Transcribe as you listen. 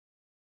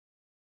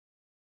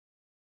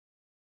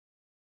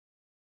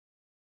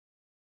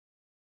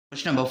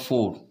Question number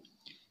 4.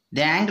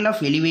 The angle of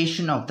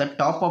elevation of the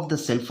top of the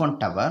cell phone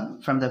tower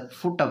from the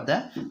foot of the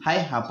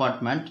high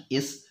apartment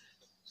is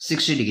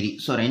 60 degree.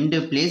 So, ரெண்டு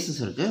places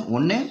இருக்கு.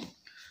 ஒன்று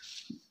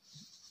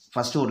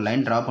first ஒரு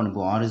line draw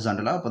பண்ணிப்போம்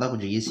ஹாரிசாண்டலாக, அப்போ தான்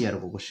கொஞ்சம் ஈஸியாக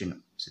இருக்கும் கொஸ்டின்.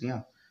 சரியா?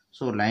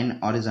 ஸோ ஒரு லைன்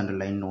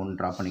ஹாரிசாண்டல் லைன் ஒன்று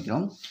ட்ரா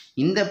பண்ணிக்கிறோம்.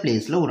 இந்த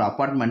பிளேஸில் ஒரு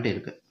அப்பார்ட்மெண்ட்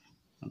இருக்குது.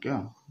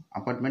 ஓகேவா?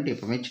 அப்பார்ட்மெண்ட்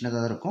எப்போவுமே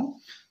சின்னதாக தான் இருக்கும்.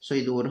 ஸோ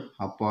இது ஒரு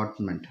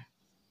apartment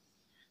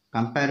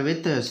compare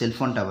with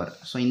cellphone tower.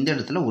 So இந்த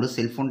இடத்துல ஒரு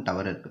செல்ஃபோன்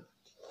டவர் இருக்குது.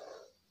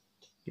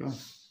 ஓகேவா?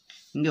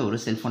 இங்கே ஒரு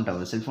செல்ஃபோன்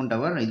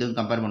டவர் இது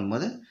கம்பேர்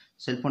பண்ணும்போது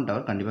செல்ஃபோன்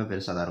டவர் கண்டிப்பாக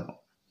பெருசாக தான் இருக்கும்.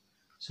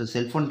 So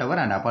cellphone tower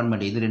and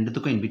apartment இது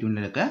ரெண்டுத்துக்கும்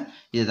இன்பிட்வீனில் இருக்க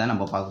இதை தான்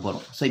நம்ம பார்க்க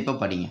போகிறோம். ஸோ இப்போ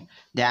படிங்க.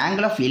 த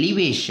angle of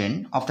elevation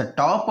of the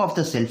top of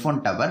the cellphone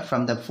tower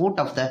from the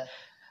food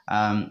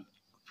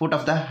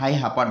of the high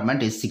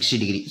apartment is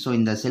 60 degree. So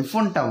இந்த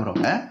செல்ஃபோன்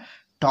டவரோட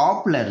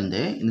டாப்பில்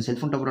இருந்து, இந்த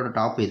செல்ஃபோன் டவரோட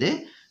டாப் இது,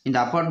 இந்த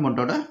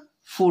அப்பார்ட்மெண்ட்டோட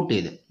ஃபுட்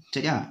இது.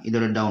 சரியா?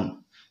 இதோட டவுன்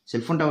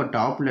செல்ஃபோன் டவர்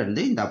டாப்பில்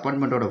இருந்து இந்த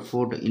அப்பார்ட்மெண்ட்டோட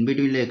ஃபுட்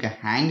இன்பிட்வீனில் இருக்க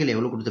ஆங்கிள்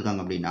எவ்வளோ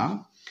கொடுத்துருக்காங்க அப்படின்னா,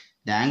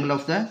 த angle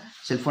of the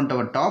cellphone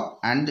tower top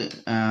and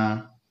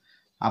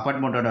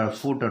அப்பார்ட்மெண்ட்டோட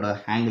ஃபுட்டோட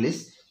angle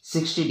is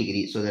 60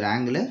 degree. So இதோட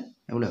ஆங்கிள்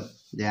எவ்வளோ?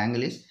 த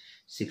ஆங்கிள் இஸ்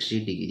 60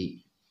 டிகிரி.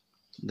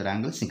 இந்த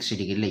ஆங்கிள் 60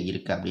 டிகிரியில்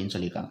இருக்குது அப்படின்னு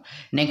சொல்லியிருக்காங்க.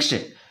 Next,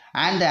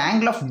 and the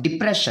angle of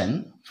depression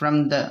from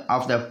the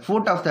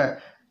food of the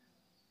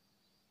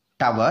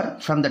tower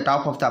from the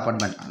top of the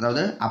apartment.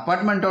 அதாவது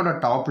அப்பார்ட்மெண்ட்டோட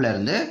டாப்பில்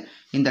இருந்து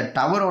இந்த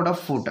டவரோட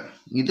ஃபுட்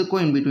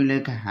இதுக்கும் இன்பிட்வீனில்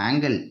இருக்க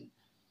ஆங்கிள்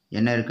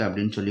என்ன இருக்குது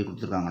அப்படின்னு சொல்லி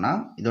கொடுத்துருக்காங்கன்னா,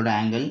 இதோட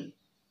ஆங்கிள்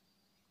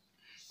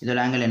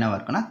என்னவாக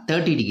இருக்குன்னா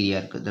 30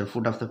 டிகிரியாக இருக்குது. The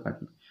food of the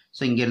apartment.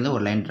 So இங்கேருந்து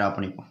ஒரு லைன் ட்ரா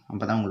பண்ணிப்போம்.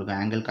 அப்போ தான் உங்களுக்கு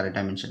ஆங்கிள்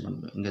கரெக்டாக மென்ஷன்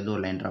பண்ணுவோம். இங்கேருந்து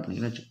ஒரு லைன் ட்ரா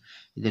பண்ணிக்கணும் வச்சு,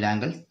 இதோட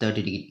ஆங்கிள்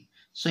 30 டிகிரி.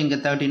 ஸோ இங்கே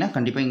 30னா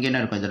கண்டிப்பாக இங்கே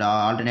என்ன இருக்கும்? இதோட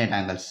ஆல்டர்னேட்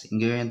ஆங்கிள்ஸ்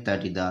இங்கேயும்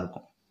 30 தான்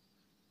இருக்கும்.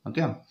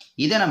 ஓகே,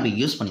 இதை நம்ம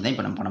யூஸ் பண்ணி தான்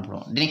இப்போ நம்ம பண்ண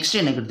போகிறோம். நெக்ஸ்ட்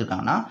என்ன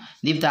கொடுத்துருக்காங்கன்னா,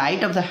 if the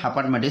height of the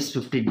apartment is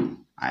 50,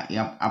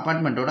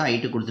 அப்பார்ட்மெண்ட்டோட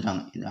height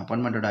கொடுத்துட்டாங்க. இந்த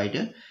அப்பார்ட்மெண்ட்டோட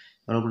ஹைட்டு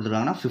எவ்வளோ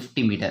கொடுத்துருக்காங்கன்னா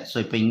 50 மீட்டர். ஸோ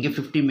இப்போ இங்கே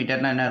 50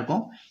 மீட்டர்னால் என்ன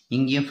இருக்கும்?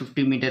 இங்கேயும்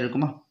 50 மீட்டர்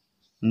இருக்குமா?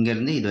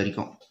 இங்கேருந்து இது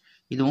வரைக்கும்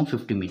இதுவும்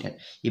 50 மீட்டர்.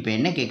 இப்போ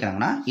என்ன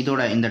கேட்குறாங்கன்னா,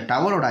 இந்த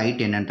டவரோட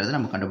ஹைட் என்னன்றது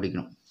நம்ம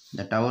கண்டுபிடிக்கணும்.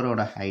 இந்த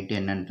டவரோட ஹைட்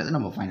என்னன்றது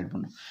நம்ம ஃபைண்ட் அவுட்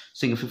பண்ணணும்.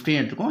 ஸோ இங்கே 15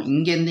 எடுத்துருக்கோம்.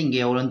 இங்கேருந்து இங்கே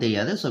எவ்வளோன்னு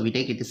தெரியாது. So we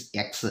take it is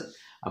X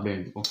அப்படின்னு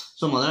எடுத்துப்போம்.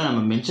 ஸோ முதல்ல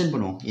நம்ம மென்ஷன்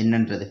பண்ணுவோம்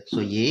என்னன்றது. ஸோ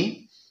ஏ,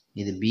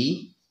 இது பி,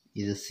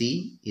 இது சி,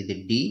 இது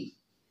டி,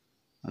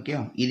 ஓகே,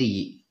 இது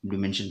இ, இப்படி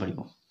மென்ஷன்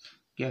பண்ணிப்போம்.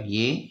 ஓகே,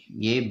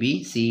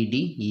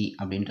 ஏபிசிடிஇ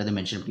அப்படின்றத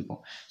மென்ஷன்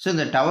பண்ணிப்போம். ஸோ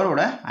இந்த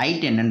டவரோட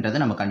ஹைட் என்னன்றதை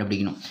நம்ம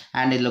கண்டுபிடிக்கணும்.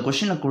 அண்ட் இதில்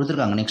கொஸ்டினில்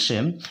கொடுத்துருக்காங்க. Next,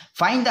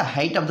 find the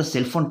height of the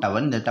cellphone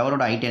tower. இந்த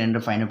டவரோட ஹைட்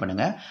என்னென்று ஃபைண்ட் அவுட்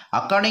பண்ணுங்க.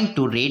 According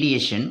to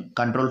radiation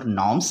control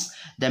norms,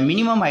 the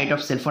minimum height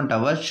of cellphone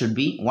tower should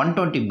be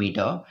 120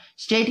 metre.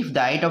 State if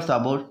the height of the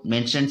about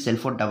mention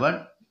cellphone tower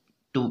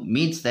to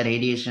meets the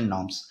radiation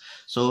norms.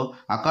 So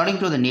according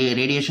to the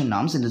radiation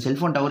norms, இந்த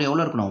cellphone tower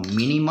எவ்வளோ இருக்கணும்?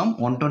 Minimum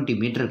 120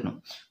 metre இருக்கணும்.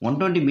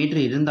 120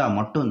 metre இருந்தால்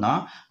மட்டும்தான்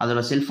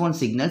அதோட cellphone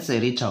signals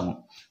reach ஆகும்.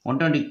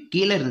 120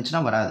 கீழே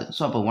இருந்துச்சுன்னா வராது.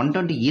 ஸோ அப்போ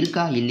 120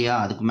 இருக்கா இல்லையா,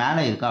 அதுக்கு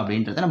மேலே இருக்கா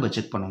அப்படின்றத நம்ம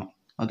செக் பண்ணணும்.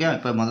 ஓகே,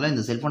 இப்போ முதல்ல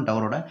இந்த செல்ஃபோன்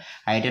டவரோட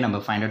ஹைட்டை நம்ம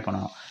ஃபைண்ட் அவுட்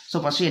பண்ணணும்.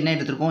 ஸோ ஃபஸ்ட்டு என்ன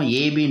எடுத்துருக்கோம்?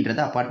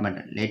 ஏபின்றது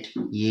apartment. Let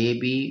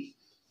AB,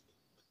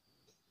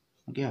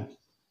 okay,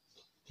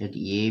 let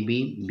AB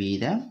be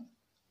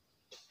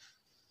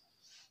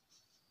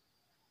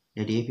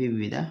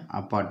the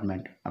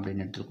apartment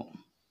அப்படின்னு எடுத்துருக்கோம்.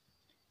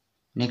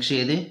 நெக்ஸ்ட்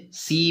எது?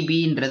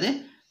 சிபின்றது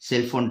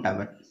cellphone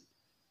tower.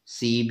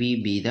 CP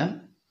be the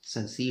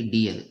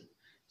CD, அது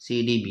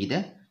CD be the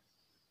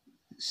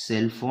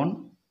cellphone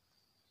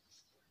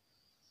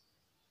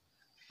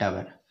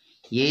tower.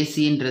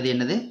 ஏசின்றது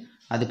என்னது?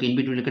 அதுக்கு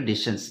இன்பிட்வீன் இருக்க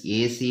distance.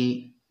 AC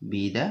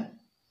be the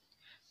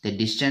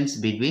distance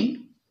between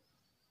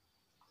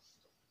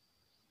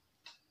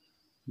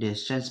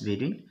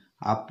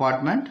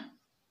apartment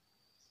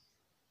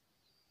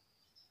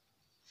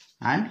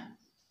and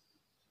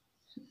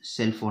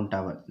cellphone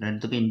tower.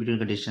 ரெண்டுத்துக்கும் in between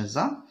இருக்க distance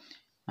தான்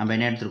நம்ம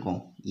என்ன எடுத்துருக்கோம்?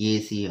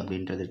 ஏசி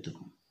அப்படின்றது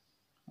எடுத்துருக்கோம்.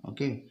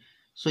 ஓகே,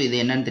 ஸோ இது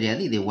என்னன்னு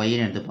தெரியாது, இது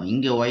ஒய்ன்னு எடுத்துப்போம்.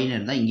 இங்கே ஒய்ன்னு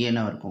இருந்தால் இங்கே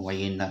என்ன இருக்கும்?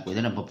 ஒய்ன்னு தான் இருக்கும்.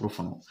 இதை நம்ம ப்ரூஃப்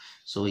பண்ணுவோம்.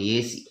 So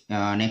AC,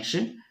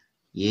 next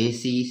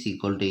AC is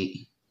equal to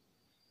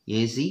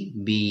AC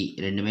B,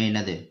 ரெண்டுமே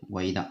என்னது?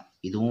 ஒய் தான்.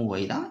 இதுவும்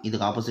ஒய் தான்,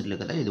 இதுக்கு ஆப்போசிட்டில்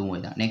இருக்கிறது இதுவும்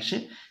ஒய் தான். நெக்ஸ்ட்டு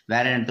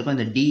வேறு என்ன எடுத்துக்கோம்?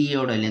 இந்த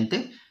டியோட length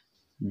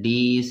D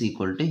is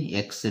equal to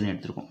எக்ஸ்ன்னு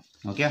எடுத்துருக்கோம்.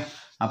 ஓகே,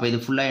 அப்போ இது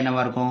ஃபுல்லாக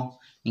என்னவாக இருக்கும்?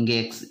 இங்கே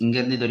எக்ஸ்,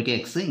 இங்கேருந்து இது வரைக்கும்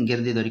எக்ஸு,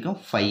 இங்கேருந்து இது வரைக்கும்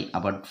 5.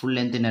 அப்போ ஃபுல்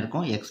லென்த் என்ன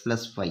இருக்கும்? X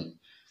plus 5.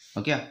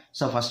 Okay,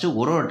 so first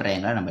ஒரு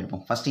ட்ரையாங்கிளாக நம்ம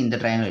எடுப்போம். ஃபஸ்ட்டு இந்த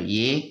ட்ரையாங்கிள்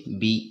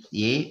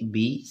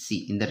ஏபிசி,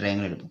 இந்த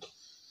ட்ரையாங்கிள் எடுப்போம்.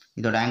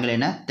 இதோட ஆங்கிள்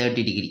என்ன?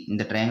 30 டிகிரி.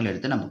 இந்த ட்ரையாங்கிள்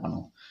எடுத்து நம்ம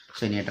பண்ணுவோம்.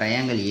 ஸோ இந்த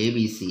ட்ரையாங்கிள்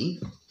ஏபிசி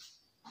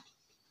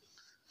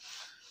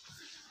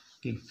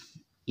ஓகே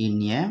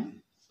இன் எ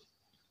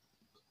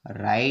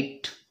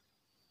ரைட்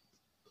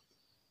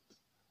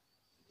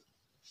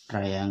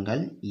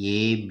ட்ரையாங்கிள்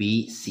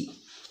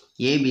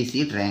ஏபிசி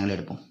ட்ரையாங்கிள்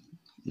எடுப்போம்.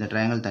 இந்த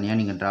ட்ரையாங்கிள் தனியாக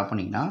நீங்கள் ட்ரா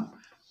பண்ணிங்கன்னா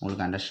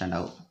உங்களுக்கு அண்டர்ஸ்டாண்ட்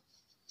ஆகும்.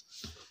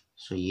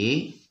 ஸோ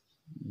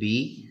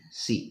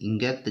ஏபிசி,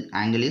 இங்கே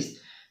ஆங்கிள் இஸ்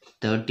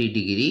 30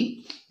 டிகிரி.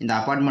 இந்த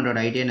அபார்ட்மெண்ட்டோட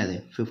ஹைட் என்னது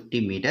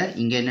 50 மீட்டர்.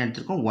 இங்கே என்ன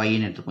எடுத்துருக்கோம்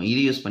ஒய்ன்னு எடுத்துருக்கோம்.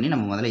 இது யூஸ் பண்ணி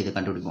நம்ம முதல்ல இதை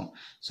கண்டுபிடிப்போம்.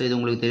 ஸோ இது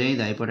உங்களுக்கு தெரியும்,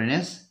 இது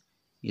ஹைப்போடெனஸ்,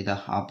 இது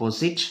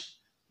ஆப்போசிட்,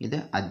 இது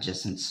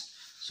அட்ஜசன்ஸ்.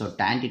 ஸோ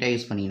tan theta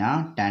யூஸ் பண்ணிங்கன்னா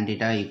tan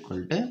theta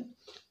equal to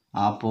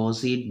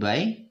opposite by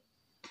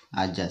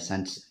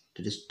adjacents.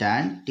 It is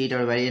tan theta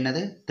value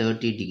என்னது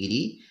 30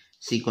 degree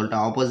is equal to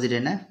opposite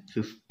என்ன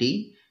 50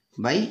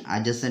 by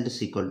adjacent is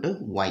equal to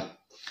y.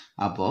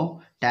 அப்போ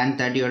tan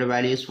 30 ஓட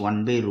value is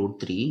 1 by root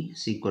 3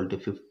 is equal to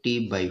 50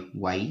 by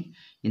y.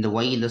 இந்த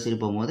y இந்த side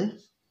போகும்போது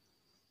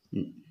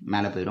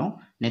மேலே போயிடும்.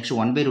 Next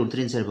 1 by root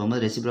 3 இந்த சைடு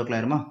போகும்போது ரெசிப்ரோக்கல்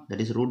ஆயிருமா,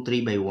 தட் இஸ் root 3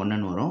 by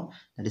 1ன்னு வரும்.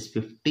 தட் இஸ்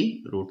 50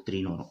 root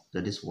 3ன்னு வரும்.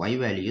 That is y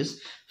value is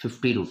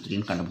 50 root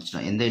 3ன்னு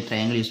கண்டுபிடிச்சிடும். எந்த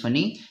ட்ரையாங்கிள் யூஸ்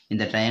பண்ணி,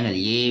 இந்த ட்ரையாங்கிள்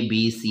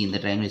ABC இந்த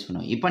ட்ரையாங்கிள் யூஸ்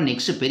பண்ணுவோம். இப்போ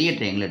நெக்ஸ்ட் பெரிய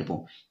ட்ரையாங்கிள்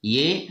எடுப்போம்.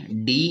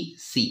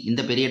 ADC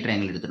இந்த பெரிய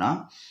ட்ரையாங்கிள் எடுத்தோம்னா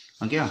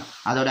ஓகேவா,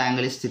 அதோட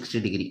angle is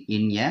 60 degree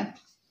in a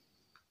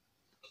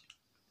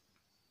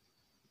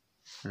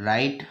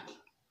right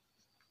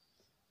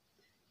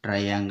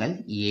triangle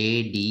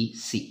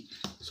ADC.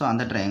 So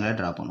அந்த ட்ரையாங்கிளை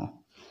ட்ரா பண்ணுவோம்.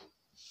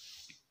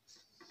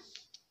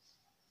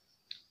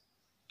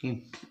 ஓகே,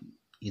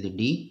 இது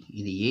D,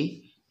 இது A,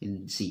 இது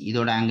C.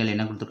 இதோட ஆங்கிள்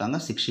என்ன கொடுத்துருக்காங்க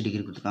 60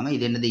 டிகிரி கொடுத்துருக்காங்க.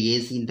 இது என்னது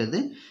ஏசின்றது,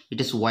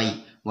 இட் இஸ் ஒய்.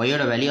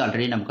 ஒய்யோட வேல்யூ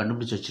ஆல்ரெடி நம்ம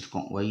கண்டுபிடிச்சி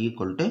வச்சுருக்கோம். ஒய்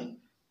ஈக்குவல் டு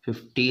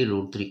 50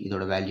 root 3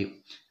 இதோட வேல்யூ.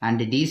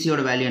 அண்ட்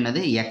டிசியோட வேல்யூ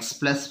என்னது எக்ஸ்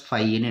ப்ளஸ்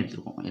 5ன்னு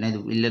எடுத்துருக்கோம். ஏன்னா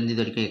இதுலேருந்து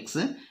இது வரைக்கும்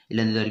எக்ஸு,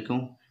 இல்லைருந்து இது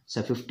வரைக்கும்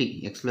 50,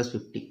 எக்ஸ் ப்ளஸ்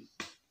 50.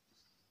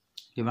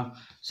 ஓகேவா,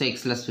 ஸோ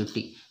எக்ஸ் ப்ளஸ்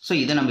 50. ஸோ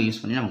இதை நம்ம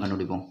யூஸ் பண்ணி நம்ம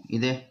கண்டுபிடிப்போம்.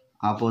 இது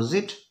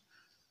ஆப்போசிட்,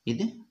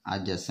 இது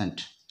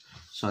அட்ஜசன்ட்.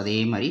 ஸோ அதே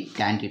மாதிரி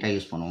tan theta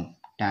யூஸ் பண்ணுவோம்.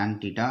 tan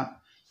theta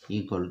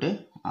equal to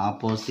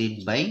opposite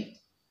by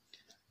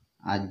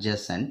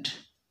adjacent.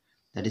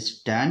 That is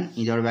tan,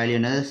 இதோட வேல்யூ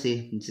என்னது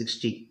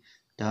 60.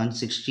 tan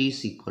 60 is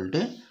equal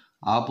to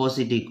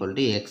opposite equal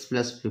to x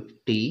plus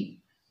 50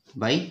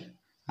 by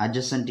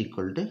adjacent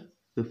equal to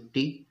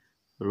 50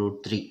 root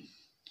 3.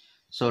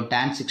 So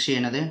tan 60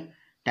 என்னது,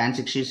 tan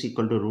 60 is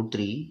equal to root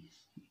 3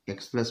 x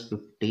plus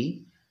 50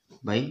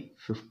 by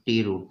 50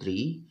 root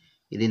 3.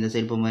 இது இந்த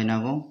side போகும்போது என்ன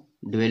ஆகும்,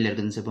 டிவைடில்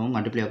இருக்குது, இந்த சைடு போகும்போது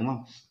மல்டிப்ளை ஆகுமா.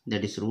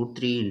 That is root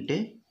 3 into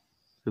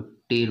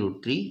 50 root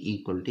 3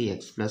 equal to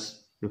x plus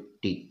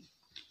 50.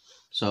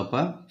 So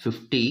அப்போ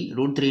 50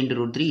 root 3 into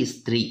root 3 is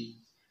 3.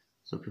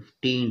 So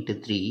 50 into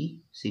 3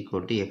 is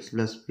equal to x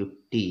plus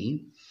 50,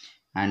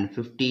 and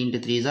 50 into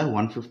 3 is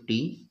 150.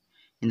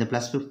 இந்த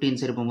plus 50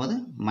 இந்த சைடு போகும்போது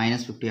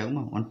minus 50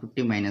 ஆகுமா.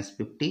 150 minus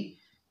 50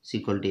 is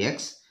equal to x.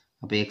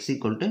 அப்போ x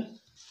equal to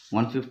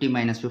 150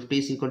 minus 50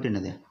 is equal to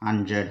என்னது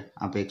 100.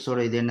 அப்போ x ஓட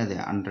இது என்னது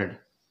 100.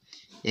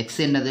 x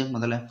என்னது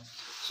முதல்ல,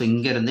 ஸோ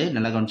இங்கேருந்து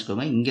நல்லா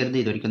கவனிச்சுக்கோங்க, இங்கேருந்து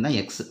இது வரைக்கும் தான்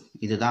எக்ஸ்,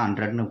 இதுதான்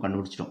 100ன்னு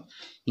கண்டுபிடிச்சிட்டோம்.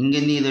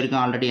 இங்கேருந்து இது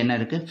வரைக்கும் ஆல்ரெடி என்ன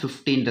இருக்குது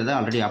 50ன்றது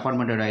ஆல்ரெடி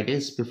அப்பார்ட்மெண்ட்டோட ஹைட்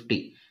இஸ் 50.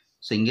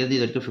 ஸோ இங்கேருந்து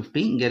இது வரைக்கும்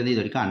 50, இங்கேருந்து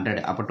இது வரைக்கும்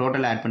 100. அப்போ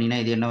டோட்டல் ஆட் பண்ணினா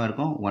இது என்னவாக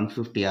இருக்கும்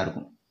 150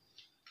 இருக்கும்.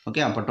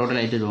 ஓகே, அப்போ டோட்டல்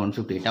ஹைட் இது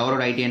 150.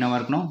 டவரோட ஹைட் என்னவாக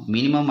இருக்கணும்,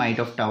 minimum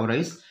height of tower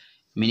is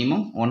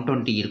minimum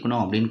 120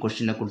 இருக்கணும் அப்படின்னு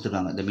கொஸ்டினில்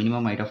கொடுத்துருக்காங்க. இந்த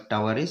minimum height of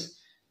tower is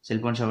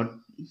cellphone tower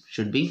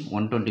should be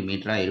 120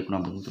 மீட்டராக இருக்கணும்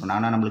அப்படின்னு கொடுத்துருக்கோம்.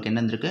 ஆனால் நம்மளுக்கு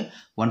என்ன இருக்குது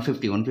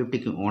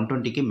 150க்கு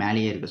 120க்கு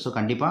மேலேயே இருக்குது. ஸோ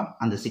கண்டிப்பாக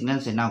அந்த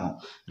சிக்னல்ஸ் என்ன ஆகும்,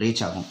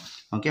 ரீச் ஆகும்.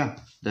 Okay,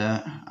 the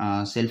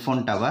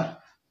cellphone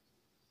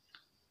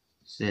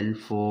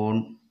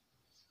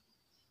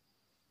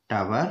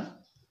tower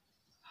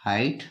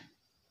height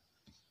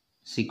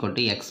is equal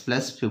to x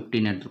plus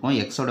 15 எடுத்துருக்கோம்.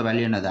 எக்ஸோட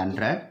வேல்யூ என்னது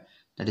 100.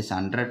 That is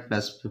 100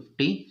 plus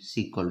 50 is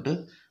equal to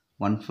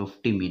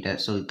 150 metre.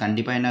 So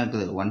கண்டிப்பாக என்ன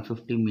இருக்குது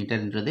 150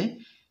 மீட்டர்ன்றது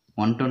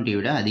 120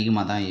 விட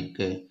அதிகமாக தான்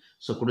இருக்குது.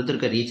 ஸோ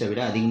கொடுத்துருக்க ரீச்சை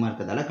விட அதிகமாக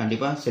இருக்கிறதால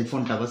கண்டிப்பாக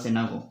செல்ஃபோன் டவர்ஸ்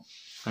என்ன ஆகும்,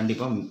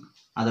 கண்டிப்பாக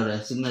அதோட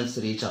சிக்னல்ஸ்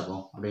ரீச்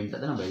ஆகும்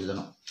அப்படின்றத நம்ம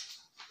எழுதணும்.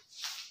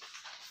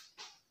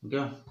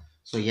 ஓகேவா,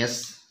 so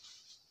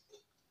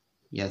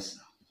S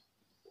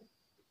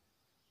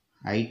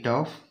height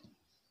of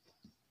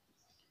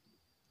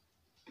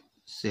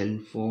cell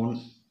phone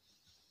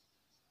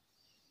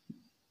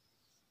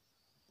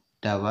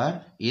tower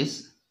is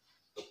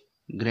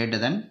greater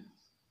than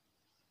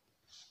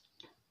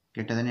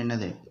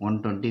என்னது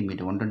 120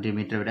 மீட்டர். 120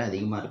 மீட்டரை விட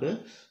அதிகமாக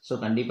இருக்குது. ஸோ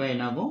கண்டிப்பாக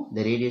என்ன ஆகும்,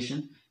 the radiation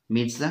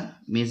meets the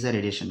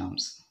radiation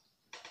norms.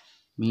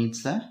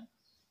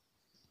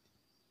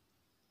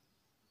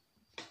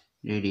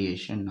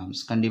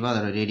 கண்டிப்பாக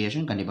அதோட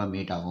ரேடியேஷன் கண்டிப்பாக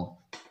மீட் ஆகும்.